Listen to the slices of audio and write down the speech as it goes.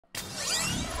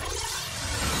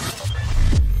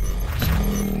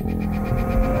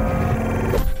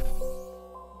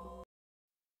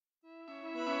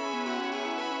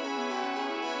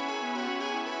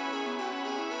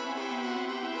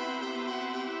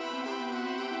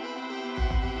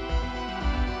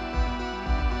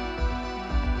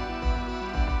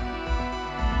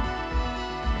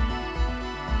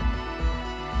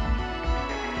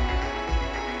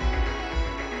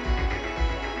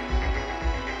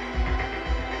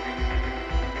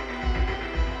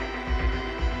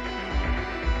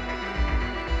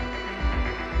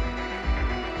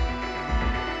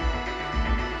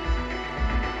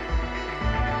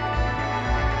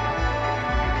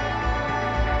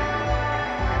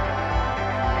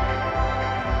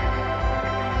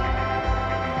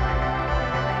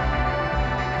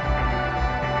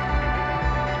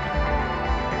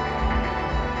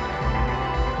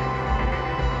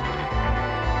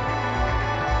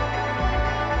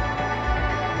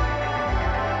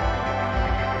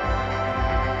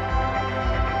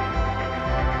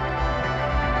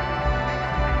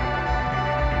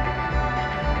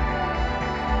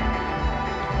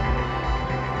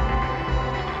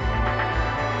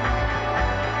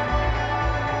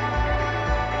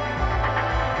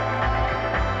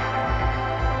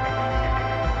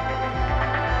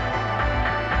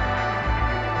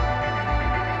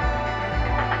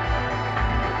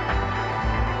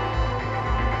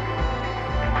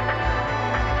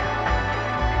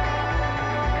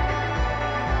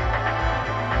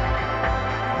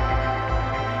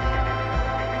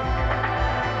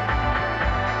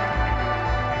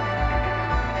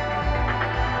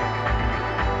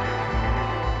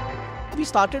we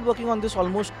started working on this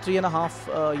almost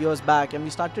 3.5 years back, and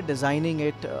we started designing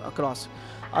it across.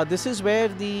 This is where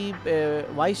the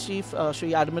Vice Chief,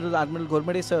 Shri Admiral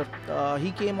Gormade sir,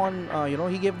 he came on,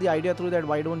 he gave the idea through that,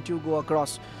 why don't you go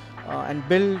across and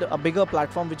build a bigger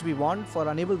platform which we want for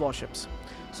our naval warships.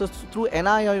 So through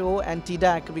NIIO and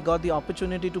TDAC, we got the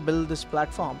opportunity to build this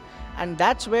platform. And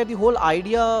that's where the whole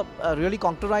idea really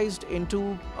concretized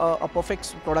into a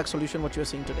perfect product solution, what you're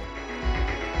seeing today.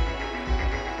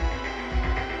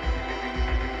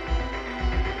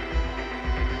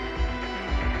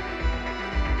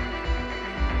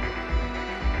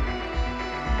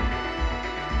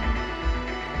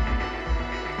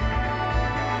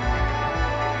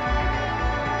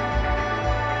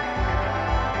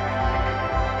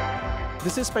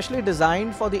 This is specially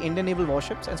designed for the Indian naval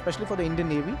warships and especially for the Indian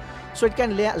Navy, so it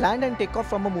can land and take off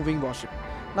from a moving warship.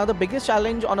 Now the biggest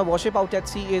challenge on a warship out at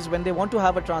sea is when they want to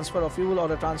have a transfer of fuel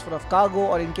or a transfer of cargo,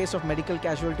 or in case of medical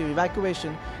casualty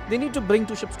evacuation, they need to bring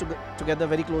two ships together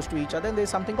very close to each other, and there is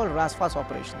something called RASFAS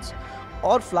operations,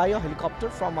 or fly a helicopter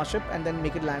from a ship and then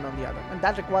make it land on the other, and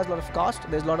that requires a lot of cost,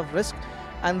 there's a lot of risk,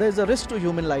 and there's a risk to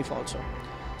human life also.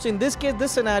 So in this case,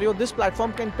 this scenario, this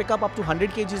platform can pick up to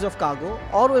 100 kgs of cargo,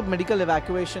 or with medical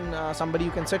evacuation, somebody you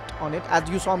can sit on it, as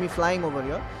you saw me flying over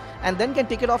here, and then can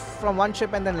take it off from one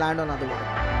ship and then land on another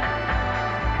one.